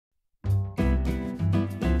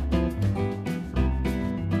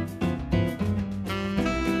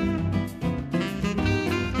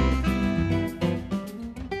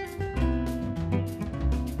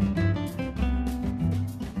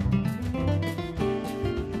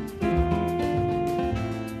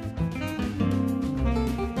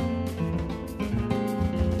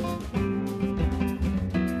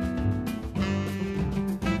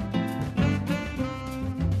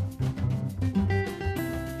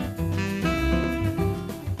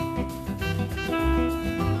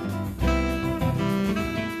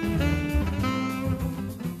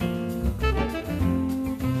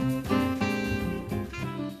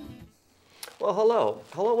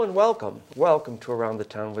Hello and welcome. Welcome to Around the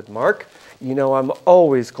Town with Mark. You know, I'm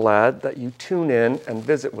always glad that you tune in and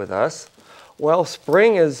visit with us. Well,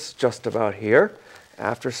 spring is just about here.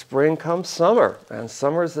 After spring comes summer, and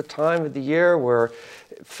summer is the time of the year where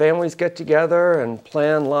families get together and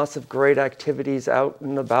plan lots of great activities out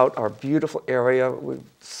and about our beautiful area with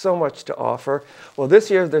so much to offer. Well,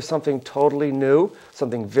 this year there's something totally new,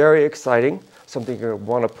 something very exciting, something you're going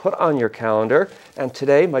to want to put on your calendar. And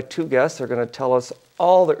today my two guests are going to tell us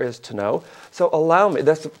all there is to know. So allow me,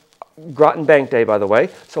 that's Groton Bank Day, by the way,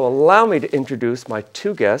 so allow me to introduce my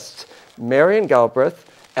two guests, Marian Galbraith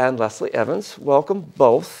and Leslie Evans. Welcome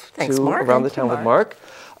both to Around the Town with Mark.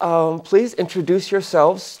 Please introduce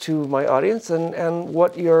yourselves to my audience and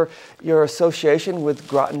what your association with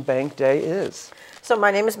Groton Bank Day is. So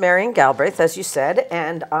my name is Marian Galbraith, as you said,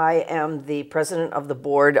 and I am the president of the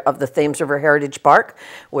board of the Thames River Heritage Park,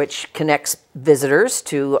 which connects visitors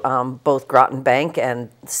to both Groton Bank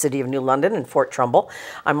and the City of New London and Fort Trumbull.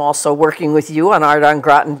 I'm also working with you on Art on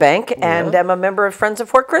Groton Bank and am a member of Friends of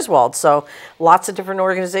Fort Griswold. So lots of different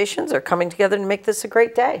organizations are coming together to make this a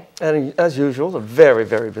great day. And as usual, a very,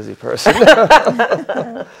 very busy person.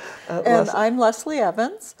 And I'm Leslie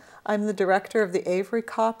Evans. I'm the director of the Avery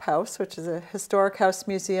Copp House, which is a historic house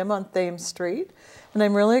museum on Thames Street. And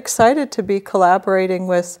I'm really excited to be collaborating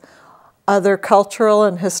with other cultural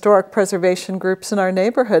and historic preservation groups in our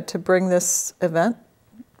neighborhood to bring this event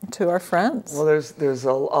to our friends. Well, there's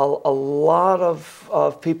a lot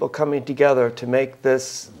of people coming together to make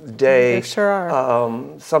this day there sure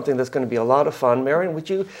are. Something that's going to be a lot of fun. Marian, would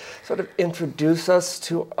you sort of introduce us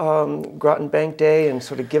to Groton Bank Day and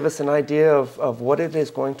sort of give us an idea of what it is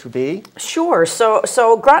going to be? Sure.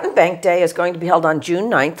 So Groton Bank Day is going to be held on June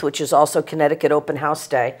 9th, which is also Connecticut Open House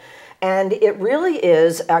Day. And it really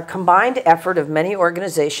is a combined effort of many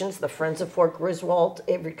organizations, the Friends of Fort Griswold,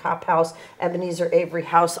 Avery Copp House, Ebenezer Avery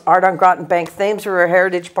House, Art on Groton Bank, Thames River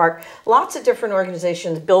Heritage Park, lots of different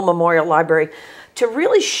organizations, Bill Memorial Library, to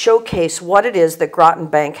really showcase what it is that Groton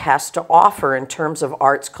Bank has to offer in terms of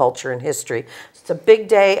arts, culture, and history. It's a big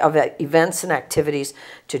day of events and activities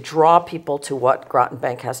to draw people to what Groton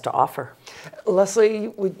Bank has to offer. Leslie,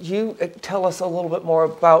 would you tell us a little bit more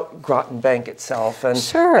about Groton Bank itself and,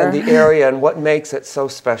 Sure. and the area and what makes it so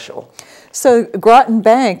special? So Groton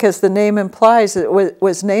Bank, as the name implies, it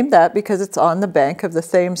was named that because it's on the bank of the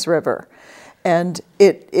Thames River. And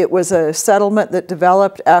it was a settlement that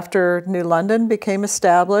developed after New London became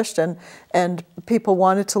established, and people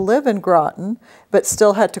wanted to live in Groton, but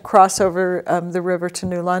still had to cross over the river to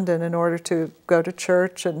New London in order to go to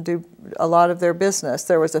church and do a lot of their business.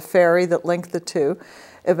 There was a ferry that linked the two.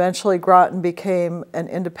 Eventually, Groton became an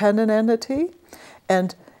independent entity,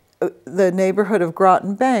 and the neighborhood of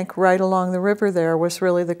Groton Bank, right along the river there, was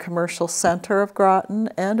really the commercial center of Groton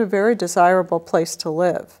and a very desirable place to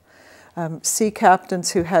live. Sea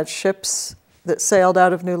captains who had ships that sailed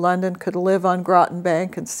out of New London could live on Groton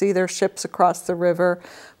Bank and see their ships across the river,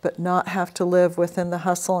 but not have to live within the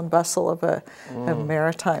hustle and bustle of a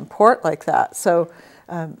maritime port like that. So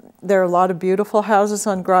there are a lot of beautiful houses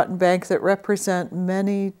on Groton Bank that represent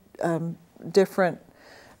many different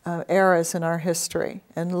eras in our history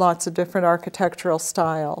and lots of different architectural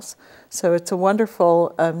styles. So it's a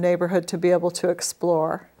wonderful neighborhood to be able to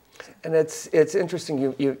explore. And it's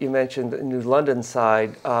interesting, you mentioned the New London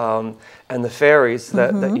side and the ferries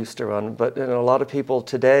that used to run, but a lot of people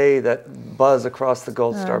today that buzz across the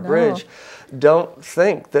Gold Star Bridge don't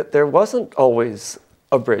think that there wasn't always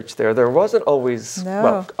a bridge there. There wasn't always,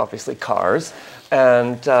 well, obviously cars.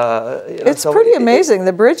 And it's so pretty amazing.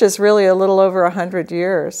 The bridge is really a little over 100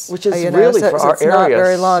 years. Which is really, for our area, not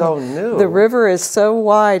very long. So new. The river is so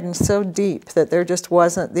wide and so deep that there just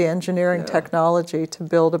wasn't the engineering technology to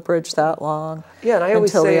build a bridge that long and I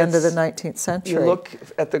always until say the end of the 19th century. You look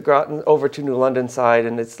at the Groton over to New London side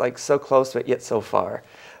and it's like so close but yet so far.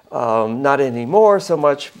 Not anymore so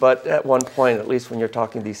much, but at one point, at least when you're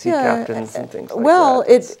talking these sea captains and things like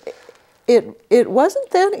that. It wasn't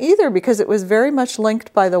then either because it was very much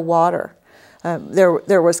linked by the water.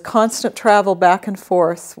 There was constant travel back and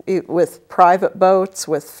forth with private boats,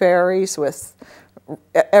 with ferries, with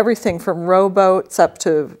everything from rowboats up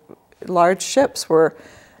to large ships were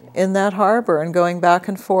in that harbor and going back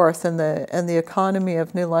and forth, and the economy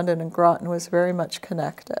of New London and Groton was very much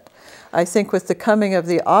connected. I think with the coming of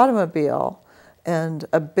the automobile and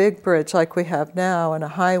a big bridge like we have now and a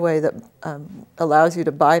highway that allows you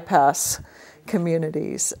to bypass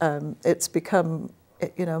communities, it's become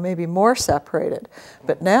maybe more separated.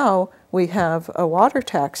 But now we have a water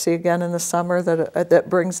taxi again in the summer that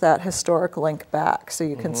brings that historic link back. So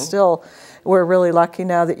you can still, we're really lucky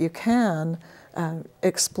now that you can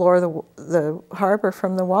explore the harbor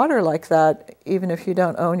from the water like that, even if you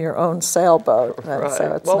don't own your own sailboat. Right.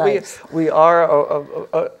 So it's well, nice. we are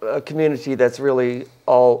a community that's really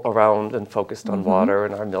all around and focused on water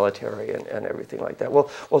and our military and everything like that.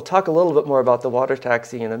 We'll talk a little bit more about the water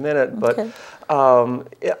taxi in a minute, but Okay.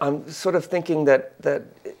 I'm sort of thinking that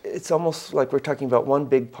it's almost like we're talking about one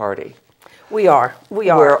big party. We are.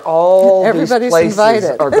 Where all Everybody's these places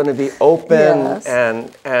invited. are going to be open, Yes.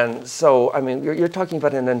 and so I mean you're talking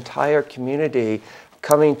about an entire community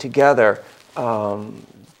coming together.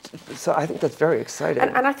 So I think that's very exciting.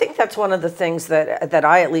 And I think that's one of the things that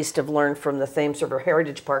I at least have learned from the Thames River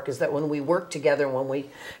Heritage Park is that when we work together, when we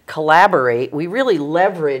collaborate, we really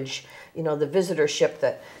leverage, you know, the visitorship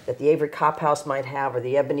that the Avery Copp House might have or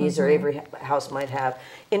the Ebenezer Avery House might have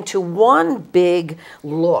into one big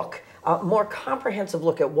look. A more comprehensive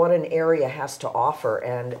look at what an area has to offer,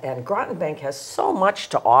 and Groton Bank has so much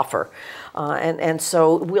to offer, and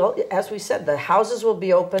so we'll, as we said, the houses will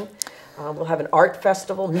be open. We'll have an art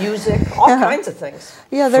festival, music, all kinds of things.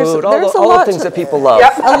 Yeah, there's Food, a all lot the things to, that people love.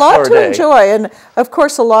 a lot for a to day. enjoy, and of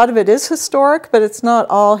course a lot of it is historic, but it's not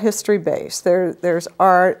all history based. There's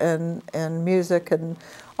art and music and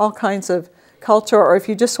all kinds of culture, or if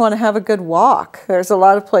you just want to have a good walk, there's a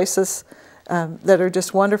lot of places that are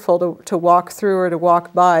just wonderful to walk through or to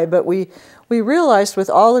walk by. But we realized with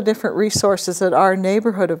all the different resources that our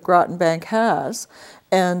neighborhood of Groton Bank has,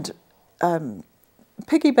 and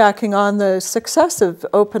piggybacking on the success of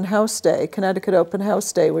Open House Day, Connecticut Open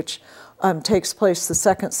House Day, which takes place the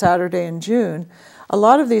second Saturday in June, a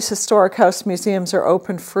lot of these historic house museums are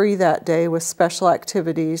open free that day with special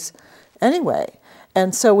activities anyway.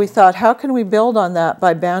 And so we thought, how can we build on that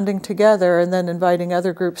by banding together and then inviting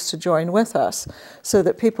other groups to join with us so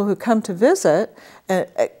that people who come to visit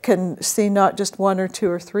can see not just one or two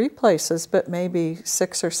or three places, but maybe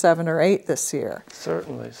 6 or 7 or 8 this year.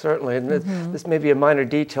 Certainly, certainly. And this may be a minor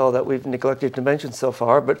detail that we've neglected to mention so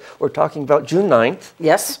far, but we're talking about June 9th.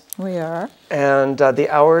 Yes. We are. And the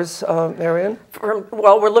hours, Marian?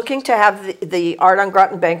 Well, we're looking to have the Art on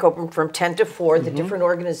Groton Bank open from 10 to 4. The different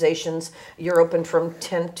organizations, you're open from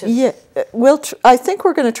 10 to... Yeah, I think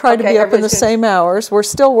we're going to try to be up in the same hours. We're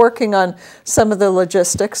still working on some of the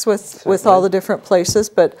logistics with all the different places,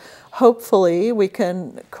 but hopefully we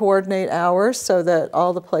can coordinate hours so that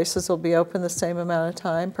all the places will be open the same amount of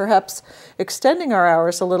time, perhaps extending our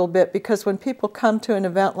hours a little bit, because when people come to an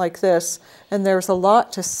event like this and there's a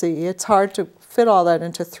lot to see, it's hard to fit all that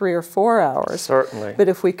into 3 or 4 hours. Certainly. But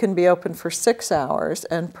if we can be open for 6 hours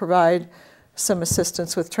and provide some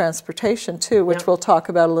assistance with transportation too, which we'll talk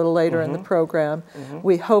about a little later in the program,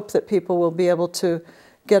 we hope that people will be able to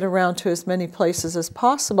get around to as many places as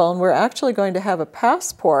possible. And we're actually going to have a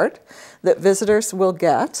passport that visitors will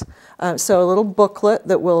get. So a little booklet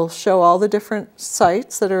that will show all the different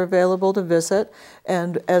sites that are available to visit.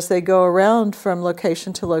 And as they go around from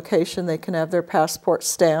location to location, they can have their passport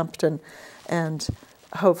stamped and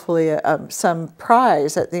hopefully some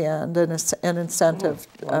prize at the end and an incentive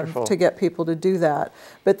to get people to do that.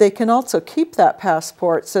 But they can also keep that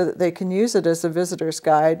passport so that they can use it as a visitor's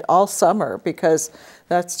guide all summer, because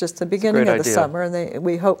that's just the beginning of the summer, and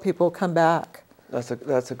we hope people come back. That's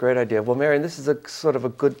a great idea. Well, Marian, this is a sort of a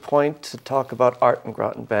good point to talk about art in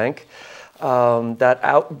Groton Bank. That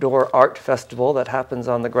outdoor art festival that happens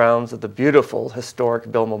on the grounds of the beautiful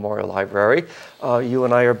historic Bill Memorial Library. You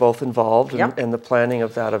and I are both involved in the planning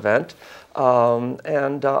of that event.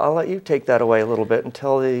 And I'll let you take that away a little bit and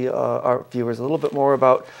tell our viewers a little bit more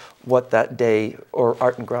about what that day or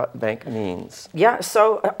Art in Groton Bank means. Yeah,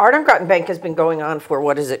 so Art on Groton Bank has been going on for,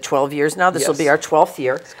 12 years now? This will be our 12th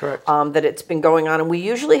year. That's correct. That it's been going on, and we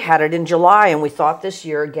usually had it in July, and we thought this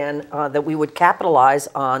year again that we would capitalize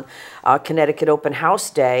on Connecticut Open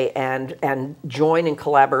House Day and join in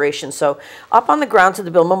collaboration. So up on the grounds of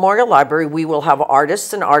the Bill Memorial Library, we will have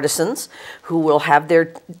artists and artisans who will have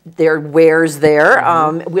their wares there.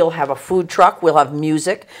 We'll have a food truck, we'll have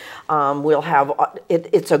music. We'll have,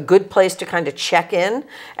 it's a good place to kind of check in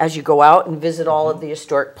as you go out and visit all of the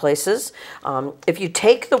historic places. If you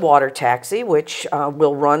take the water taxi, which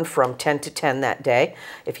will run from 10 to 10 that day,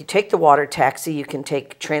 if you take the water taxi, you can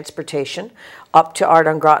take transportation up to Art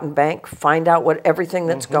on Groton Bank, find out everything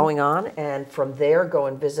that's going on, and from there go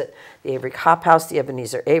and visit the Avery Copp House, the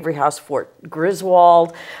Ebenezer Avery House, Fort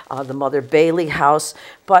Griswold, the Mother Bailey House.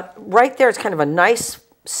 But right there, it's kind of a nice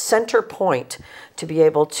center point to be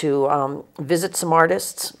able to visit some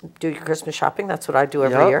artists, do your Christmas shopping. That's what I do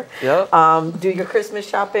every year. Yep. Do your Christmas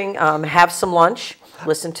shopping, have some lunch,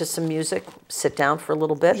 listen to some music, sit down for a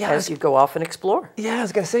little bit as you go off and explore. Yeah, I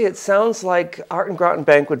was going to say, it sounds like Art and Groton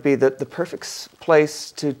Bank would be the perfect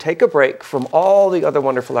place to take a break from all the other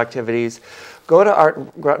wonderful activities. Go to Art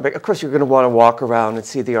and Groton Bank. Of course, you're going to want to walk around and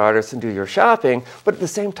see the artists and do your shopping, but at the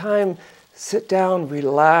same time, sit down,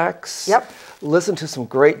 relax. Yep. Listen to some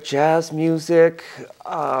great jazz music,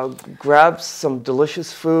 grab some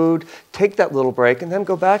delicious food, take that little break, and then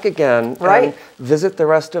go back again and visit the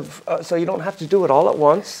rest of, so you don't have to do it all at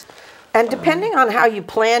once. And depending on how you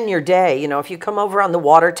plan your day, you know, if you come over on the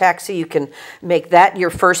water taxi, you can make that your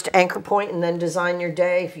first anchor point and then design your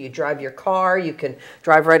day. If you drive your car, you can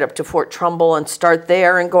drive right up to Fort Trumbull and start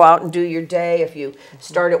there and go out and do your day. If you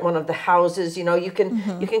start at one of the houses, you know, you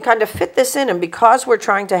can kind of fit this in. And because we're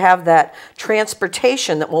trying to have that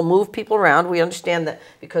transportation that will move people around, we understand that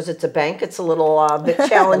because it's a bank, it's a little bit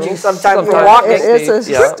challenging sometimes for walking. It is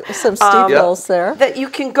some steep hills there. That you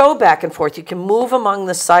can go back and forth. You can move among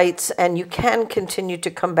the sites, and you can continue to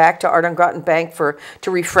come back to Art on Groton Bank to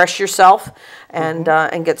refresh yourself and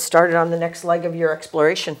get started on the next leg of your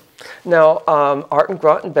exploration. Now, Art and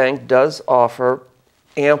Groton Bank does offer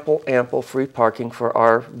ample free parking for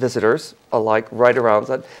our visitors alike right around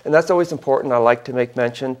that, and that's always important. I like to make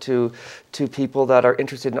mention to people that are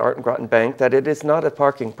interested in Art and Groton Bank that it is not a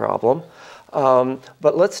parking problem.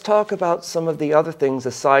 But let's talk about some of the other things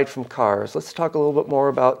aside from cars. Let's talk a little bit more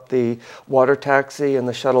about the water taxi and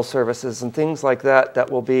the shuttle services and things like that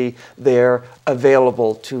that will be there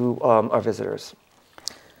available to our visitors.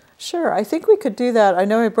 Sure, I think we could do that. I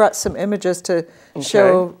know I brought some images to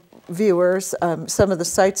show viewers some of the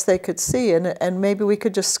sites they could see, and maybe we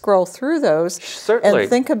could just scroll through those. Certainly. And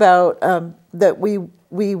think about that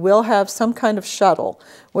we will have some kind of shuttle,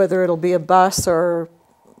 whether it'll be a bus or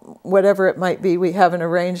whatever it might be. We haven't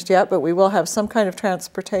arranged yet, but we will have some kind of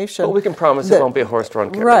transportation. Well, we can promise it won't be a horse-drawn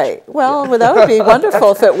carriage. Right. Well, that would be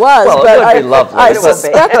wonderful if it was. Well, but it would be lovely. I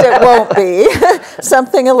suspect it won't be.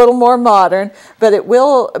 Something a little more modern, but it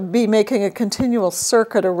will be making a continual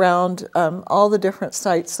circuit around all the different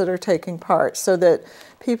sites that are taking part, so that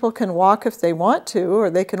people can walk if they want to,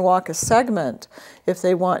 or they can walk a segment if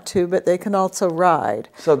they want to, but they can also ride.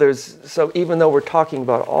 So even though we're talking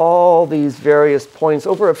about all these various points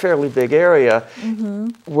over a fairly big area,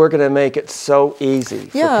 we're going to make it so easy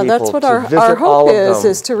for people that's what to visit our hope all of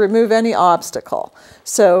them. is to remove any obstacle.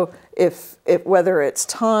 So if whether it's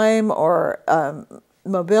time or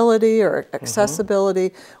mobility or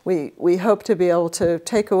accessibility, we hope to be able to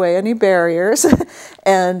take away any barriers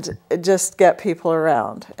and just get people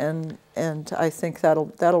around, and I think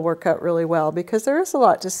that'll work out really well, because there is a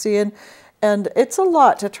lot to see, and it's a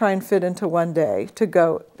lot to try and fit into one day to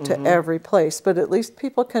go to every place, but at least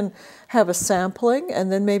people can have a sampling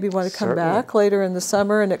and then maybe want to come back later in the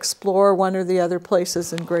summer and explore one or the other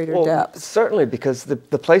places in greater depth. Certainly, because the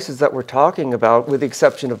places that we're talking about, with the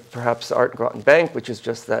exception of perhaps Art and Groton Bank, which is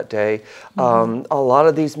just that day, a lot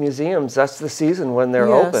of these museums, that's the season when they're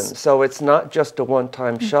open. So it's not just a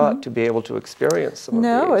one-time shot to be able to experience some of these.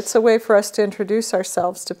 No, it's a way for us to introduce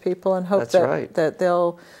ourselves to people and hope that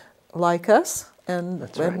they'll like us and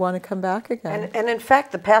want to come back again. And in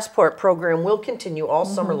fact, the Passport program will continue all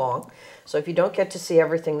summer long. So if you don't get to see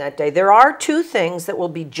everything that day, there are two things that will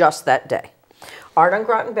be just that day. Art on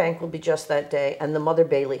Groton Bank will be just that day, and the Mother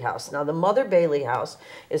Bailey House. Now, the Mother Bailey House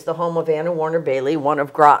is the home of Anna Warner Bailey, one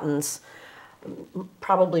of Groton's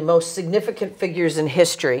probably most significant figures in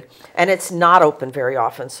history, and it's not open very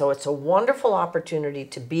often, so it's a wonderful opportunity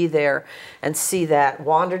to be there and see that,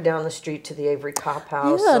 wander down the street to the Avery Copp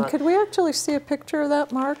house. Yeah, and could we actually see a picture of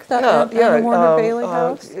that, Mark? That Anna Warner Bailey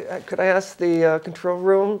house? Could I ask the control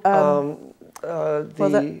room?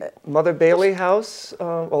 The Mother Bailey house,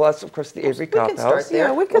 well, that's of course the Avery Copp house.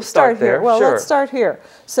 Yeah, we could start here. Well, let's start here.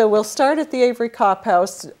 So we'll start at the Avery Copp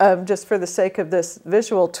house just for the sake of this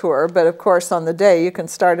visual tour, but of course on the day you can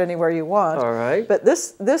start anywhere you want. All right. But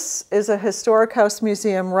this is a historic house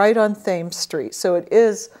museum right on Thames Street, so it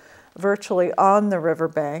is virtually on the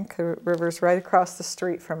riverbank. The river's right across the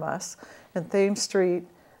street from us. And Thames Street,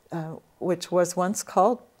 which was once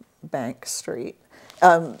called Bank Street,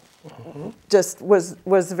 just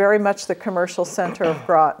was very much the commercial center of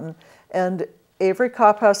Groton. And Avery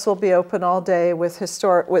Copp House will be open all day with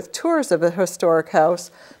tours of a historic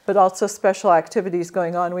house, but also special activities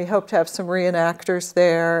going on. We hope to have some reenactors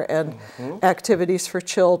there and activities for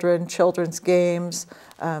children, children's games,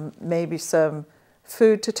 maybe some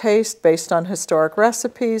food to taste based on historic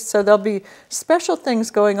recipes. So there'll be special things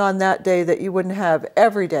going on that day that you wouldn't have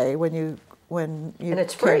every day when you when you And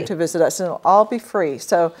it's free. came to visit us, and it'll all be free.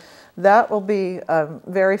 So that will be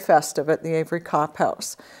very festive at the Avery Copp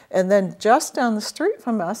House. And then just down the street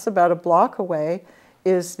from us, about a block away,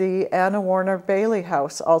 is the Anna Warner Bailey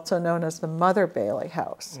House, also known as the Mother Bailey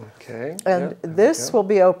House. Okay. And this will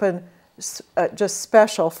be open just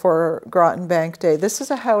special for Groton Bank Day. This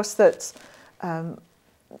is a house that's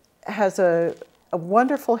has a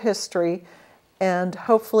wonderful history and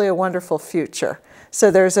hopefully a wonderful future. So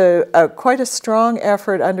there's quite a strong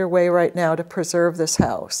effort underway right now to preserve this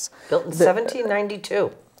house. Built in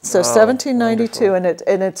 1792. So 1792, wonderful.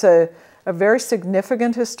 and it's a very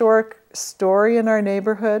significant historic story in our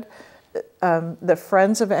neighborhood. The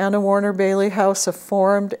Friends of Anna Warner Bailey House have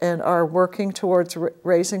formed and are working towards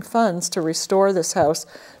raising funds to restore this house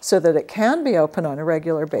so that it can be open on a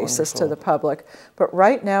regular basis to the public. But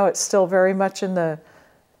right now it's still very much in the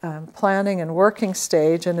planning and working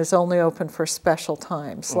stage and is only open for special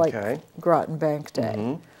times like Groton Bank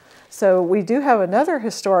Day. So we do have another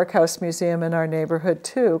historic house museum in our neighborhood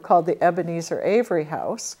too, called the Ebenezer Avery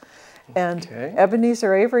House. And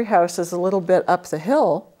Ebenezer Avery House is a little bit up the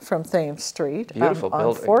hill from Thames Street on building,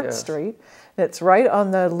 4th Street. And it's right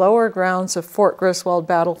on the lower grounds of Fort Griswold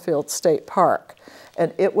Battlefield State Park.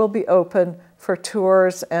 And it will be open for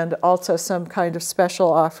tours and also some kind of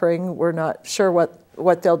special offering. We're not sure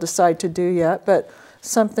what they'll decide to do yet, but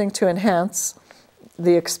something to enhance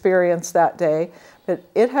the experience that day. But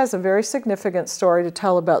it has a very significant story to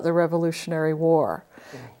tell about the Revolutionary War.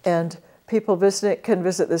 And people can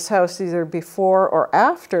visit this house either before or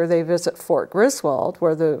after they visit Fort Griswold,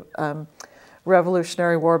 where the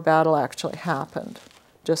Revolutionary War battle actually happened,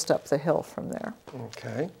 just up the hill from there.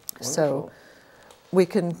 Okay. Wonderful. So we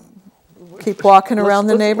can keep walking around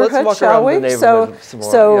the neighborhood, shall we?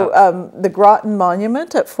 The Groton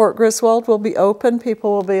Monument at Fort Griswold will be open.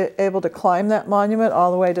 People will be able to climb that monument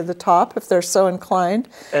all the way to the top if they're so inclined.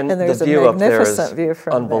 And there's the view a magnificent view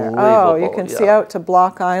from there. Oh, you can see out to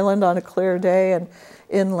Block Island on a clear day and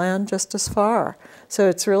inland just as far. So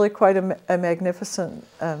it's really quite a magnificent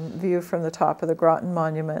view from the top of the Groton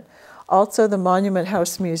Monument. Also, the Monument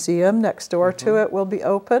House Museum next door to it will be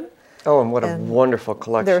open. Oh, and what a wonderful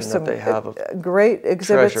collection that they have of great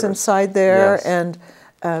exhibits treasures inside there, and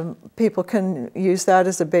people can use that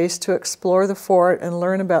as a base to explore the fort and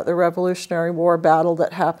learn about the Revolutionary War battle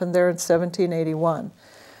that happened there in 1781.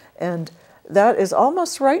 And that is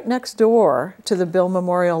almost right next door to the Bill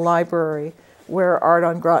Memorial Library, where Art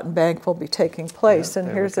on Groton Bank will be taking place. And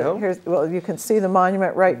here's you can see the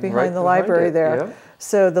monument right behind the library there. Yeah.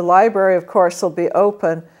 So the library, of course, will be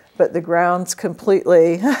open, but the ground's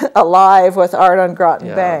completely alive with Art on Groton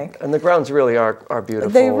Bank. And the grounds really are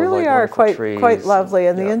beautiful. They really are quite lovely.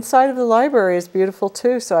 And the inside of the library is beautiful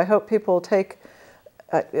too, so I hope people will take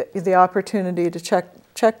the opportunity to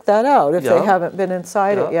check that out if they haven't been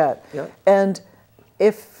inside it yet. And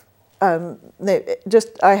if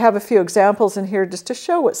I have a few examples in here just to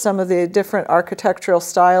show what some of the different architectural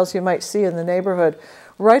styles you might see in the neighborhood.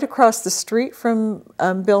 Right across the street from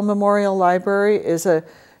Bill Memorial Library is a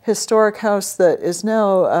historic house that is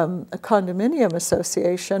now a condominium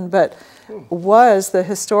association, but was the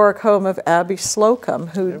historic home of Abby Slocum,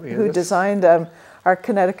 who designed our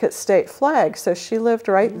Connecticut state flag. So she lived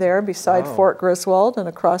right there beside Fort Griswold and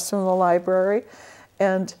across from the library.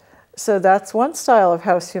 And so that's one style of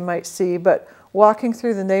house you might see, but walking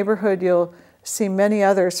through the neighborhood, you'll see many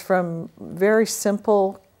others, from very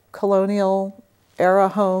simple colonial era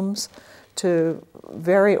homes to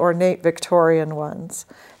very ornate Victorian ones,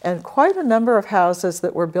 and quite a number of houses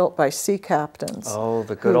that were built by sea captains. Oh,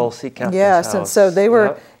 the good old sea captains. Yes, house. And so they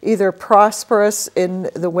were either prosperous in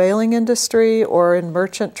the whaling industry or in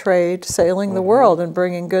merchant trade, sailing the world and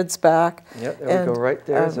bringing goods back. Yeah, there we go, right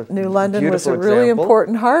there. New London was a really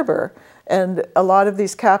important harbor, and a lot of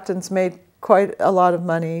these captains made quite a lot of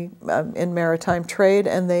money in maritime trade,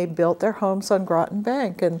 and they built their homes on Groton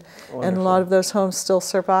Bank, and a lot of those homes still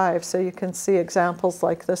survive. So you can see examples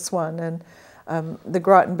like this one, and the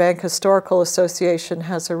Groton Bank Historical Association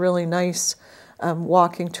has a really nice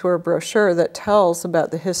walking tour brochure that tells about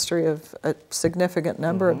the history of a significant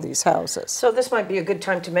number of these houses. So this might be a good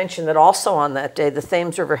time to mention that also on that day, the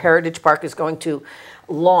Thames River Heritage Park is going to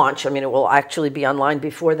launch. I mean, it will actually be online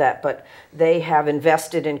before that, but they have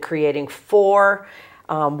invested in creating 4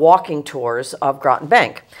 walking tours of Groton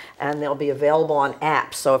Bank, and they'll be available on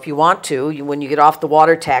apps. So if you want to, when you get off the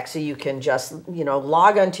water taxi, you can just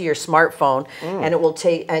log onto your smartphone, and it will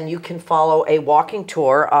take, and you can follow a walking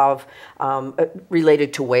tour of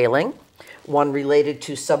related to whaling, one related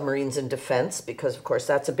to submarines and defense, because of course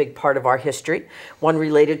that's a big part of our history, one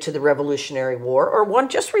related to the Revolutionary War, or one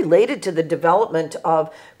just related to the development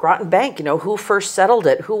of Groton Bank. You know, who first settled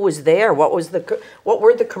it, who was there, what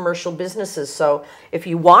were the commercial businesses. So if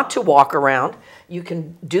you want to walk around, you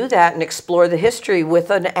can do that and explore the history with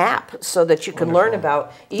an app, so that you can learn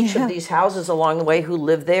about each of these houses along the way, who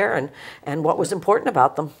lived there and what was important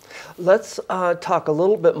about them. Let's talk a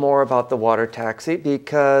little bit more about the water taxi,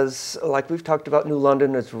 because like we've talked about, New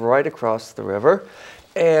London is right across the river.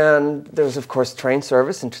 And there's, of course, train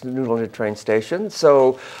service into the New London train station.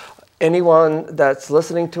 So anyone that's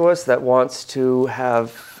listening to us that wants to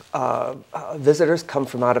have visitors come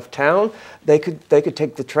from out of town, they could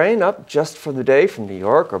take the train up just for the day from New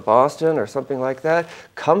York or Boston or something like that.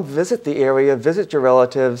 Come visit the area, visit your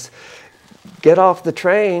relatives, get off the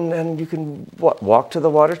train, and you can walk to the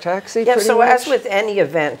water taxi. Yeah. So much? as with any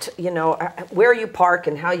event, you know, where you park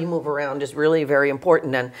and how you move around is really very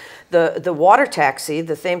important. And the water taxi,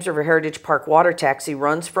 the Thames River Heritage Park water taxi,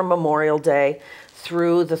 runs from Memorial Day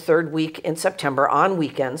through the third week in September on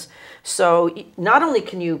weekends. So not only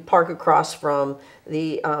can you park across from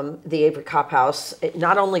the Avery Copp house,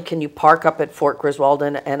 not only can you park up at Fort Griswold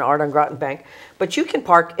and Art on Groton Bank, but you can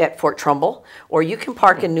park at Fort Trumbull, or you can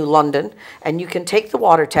park in New London, and you can take the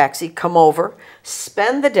water taxi, come over,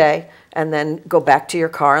 spend the day, and then go back to your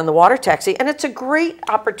car in the water taxi. And it's a great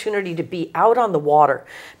opportunity to be out on the water,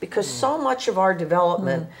 because so much of our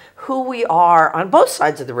development, who we are on both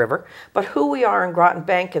sides of the river, but who we are in Groton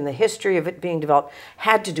Bank and the history of it being developed,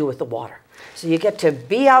 had to do with the water. So you get to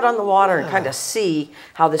be out on the water and kind of see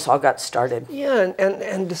how this all got started. Yeah,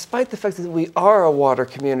 and despite the fact that we are a water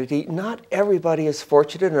community, not everybody is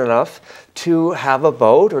fortunate enough to have a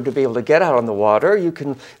boat or to be able to get out on the water. You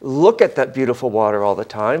can look at that beautiful water all the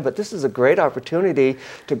time, but this is a great opportunity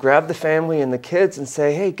to grab the family and the kids and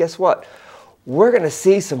say, hey, guess what? We're going to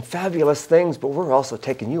see some fabulous things, but we're also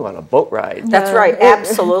taking you on a boat ride. That's right,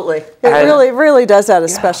 absolutely. It really does add a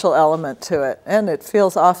special element to it, and it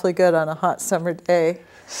feels awfully good on a hot summer day.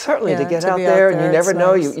 Certainly, to get out there, and you never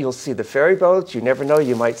know, you'll see the ferry boats, you never know,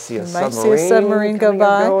 you might see a submarine go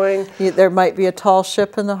by. There might be a tall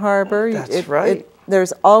ship in the harbor. That's right.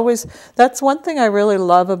 There's always, that's one thing I really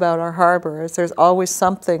love about our harbor, is there's always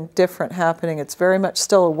something different happening. It's very much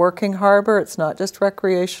still a working harbor. It's not just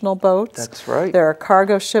recreational boats. That's right. There are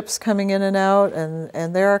cargo ships coming in and out,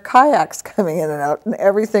 and there are kayaks coming in and out, and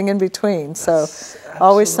everything in between. So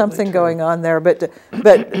always something going on there. But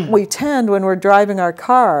we tend, when we're driving our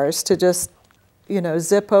cars, to just, you know,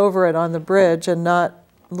 zip over it on the bridge and not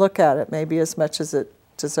look at it maybe as much as it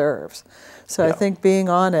deserves. So I think being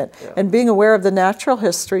on it and being aware of the natural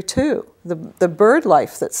history too, the bird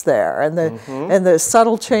life that's there, and the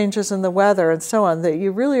subtle changes in the weather and so on, that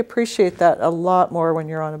you really appreciate that a lot more when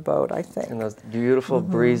you're on a boat, I think. And those beautiful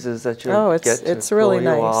breezes that you get to it's really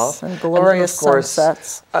blow you nice off. and glorious And then, of course,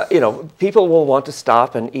 sunsets. You know, people will want to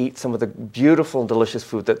stop and eat some of the beautiful and delicious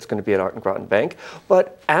food that's going to be at Art and Groton Bank.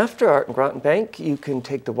 But after Art and Groton Bank, you can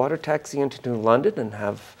take the water taxi into New London and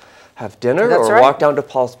have dinner, or walk down to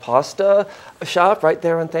Paul's Pasta shop right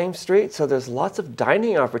there on Thames Street. So there's lots of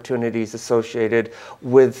dining opportunities associated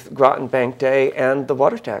with Groton Bank Day and the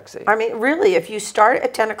water taxi. I mean, really, if you start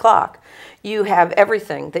at 10 o'clock, you have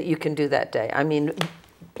everything that you can do that day. I mean,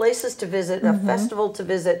 places to visit, a festival to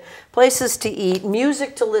visit, places to eat,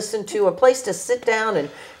 music to listen to, a place to sit down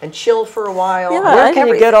and chill for a while. Yeah, Where can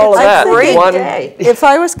you get all of that? Great One day. If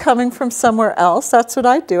I was coming from somewhere else, that's what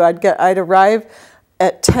I'd do. I'd arrive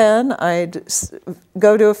at 10, I'd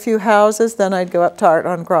go to a few houses, then I'd go up to Art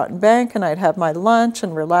on Groton Bank, and I'd have my lunch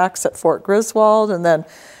and relax at Fort Griswold, and then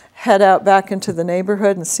head out back into the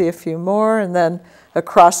neighborhood and see a few more, and then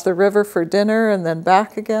across the river for dinner, and then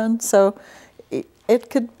back again. So it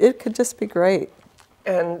could just be great.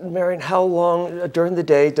 And Marian, how long during the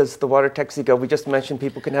day does the water taxi go? We just mentioned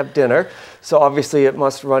people can have dinner, so obviously it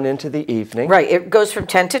must run into the evening. Right, it goes from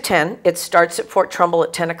 10 to 10. It starts at Fort Trumbull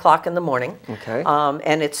at 10 o'clock in the morning. Okay.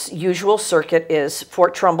 And its usual circuit is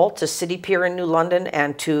Fort Trumbull to City Pier in New London,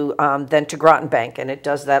 and to then to Groton Bank, and it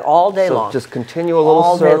does that all day long. So just continue a little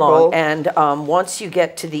all circle. Day long. And once you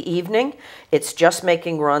get to the evening, it's just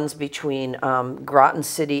making runs between Groton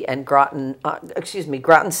City and Groton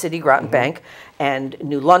City, Groton Bank, and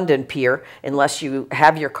New London Pier, unless you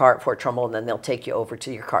have your car at Fort Trumbull, and then they'll take you over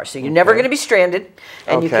to your car. So you're never going to be stranded,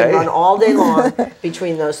 and you can run all day long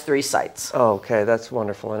between those three sites. Okay, that's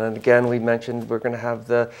wonderful. And then again, we mentioned we're going to have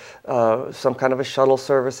the some kind of a shuttle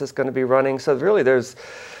service that's going to be running. So really, there's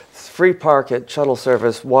free park at shuttle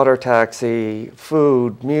service, water taxi,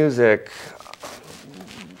 food, music.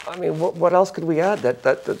 I mean, what else could we add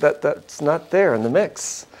that's not there in the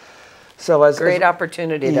mix? So Great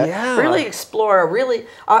opportunity to really explore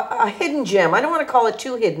a hidden gem. I don't want to call it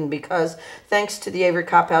too hidden because thanks to the Avery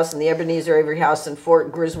Copp House and the Ebenezer Avery House in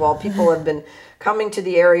Fort Griswold, people have been coming to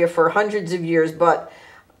the area for hundreds of years, but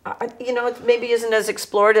you know, it maybe isn't as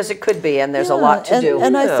explored as it could be, and there's a lot to do.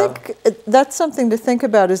 And I think that's something to think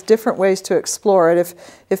about, is different ways to explore it.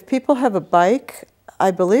 If people have a bike, I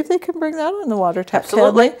believe they can bring that on the water taxi.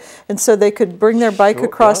 Absolutely. And so they could bring their bike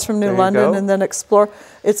across from New London and then explore.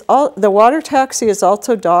 The water taxi is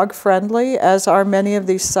also dog friendly, as are many of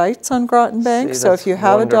these sites on Groton Bank. So if you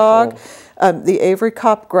have a dog, the Avery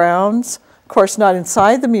Copp grounds, of course not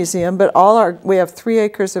inside the museum, but we have 3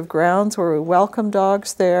 acres of grounds where we welcome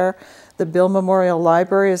dogs there. The Bill Memorial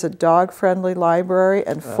Library is a dog friendly library,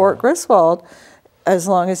 and Fort Griswold, as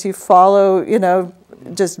long as you follow, you know,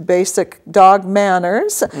 just basic dog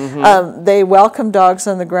manners. They welcome dogs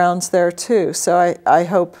on the grounds there too. So I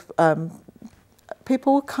hope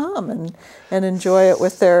people will come and enjoy it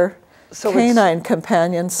with their canine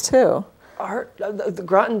companions too. The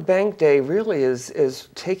Groton Bank Day really is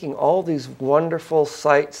taking all these wonderful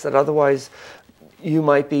sites that otherwise you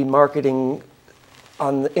might be marketing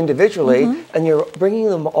on individually, and you're bringing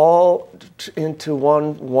them all into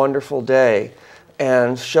one wonderful day,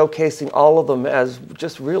 and showcasing all of them as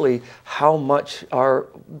just really how much our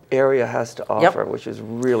area has to offer, which is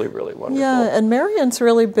really, really wonderful. Yeah, and Marian's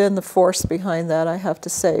really been the force behind that, I have to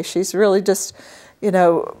say. She's really just, you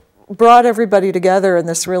know, brought everybody together in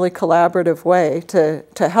this really collaborative way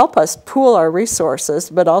to help us pool our resources,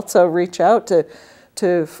 but also reach out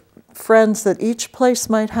to friends that each place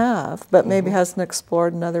might have, but maybe hasn't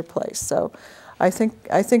explored another place. So I think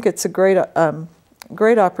it's a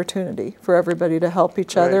great opportunity for everybody to help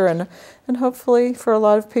each other, and hopefully for a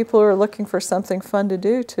lot of people who are looking for something fun to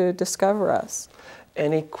do to discover us.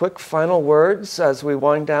 Any quick final words as we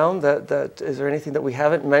wind down? Is there anything that we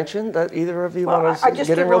haven't mentioned that either of you want to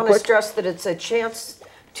get in real quick? I just want to stress that it's a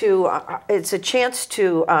chance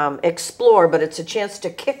to explore, but it's a chance to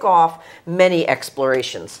kick off many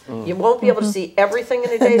explorations. You won't be able to see everything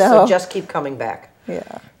in a day, so just keep coming back.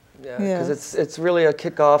 Yeah, because it's really a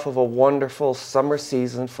kickoff of a wonderful summer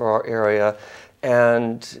season for our area.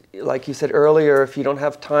 And like you said earlier, if you don't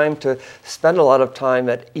have time to spend a lot of time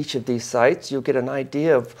at each of these sites, you'll get an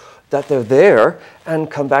idea of that they're there and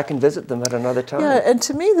come back and visit them at another time. Yeah, and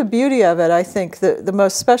to me, the beauty of it, I think the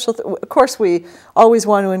most special, of course, we always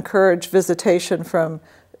want to encourage visitation from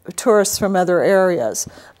tourists from other areas.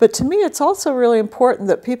 But to me, it's also really important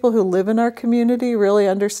that people who live in our community really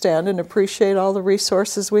understand and appreciate all the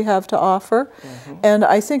resources we have to offer. And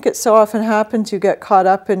I think it so often happens you get caught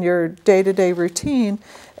up in your day-to-day routine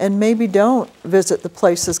and maybe don't visit the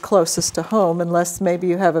places closest to home unless maybe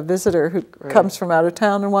you have a visitor who comes from out of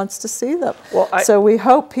town and wants to see them. So we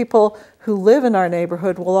hope people who live in our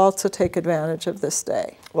neighborhood will also take advantage of this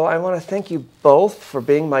day. Well, I want to thank you both for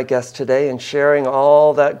being my guests today and sharing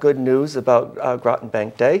all that good news about Groton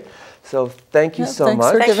Bank Day. So thank you so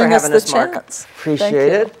much. Thanks for having us, Mark.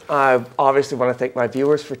 Appreciate it. I obviously want to thank my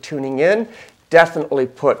viewers for tuning in. Definitely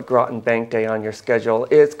put Groton Bank Day on your schedule.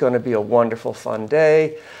 It's going to be a wonderful, fun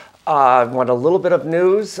day. I want a little bit of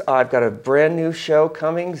news. I've got a brand new show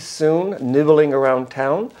coming soon, Nibbling Around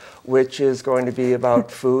Town, which is going to be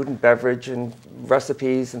about food and beverage and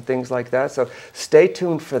recipes and things like that. So stay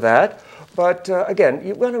tuned for that. But again,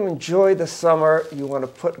 you want to enjoy the summer. You want to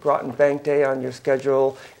put Groton Bank Day on your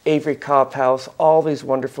schedule, Avery Copp House, all these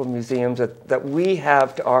wonderful museums that we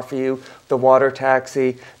have to offer you, the water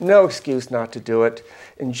taxi. No excuse not to do it.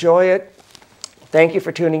 Enjoy it. Thank you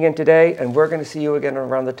for tuning in today, and we're going to see you again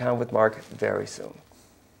around the town with Mark very soon.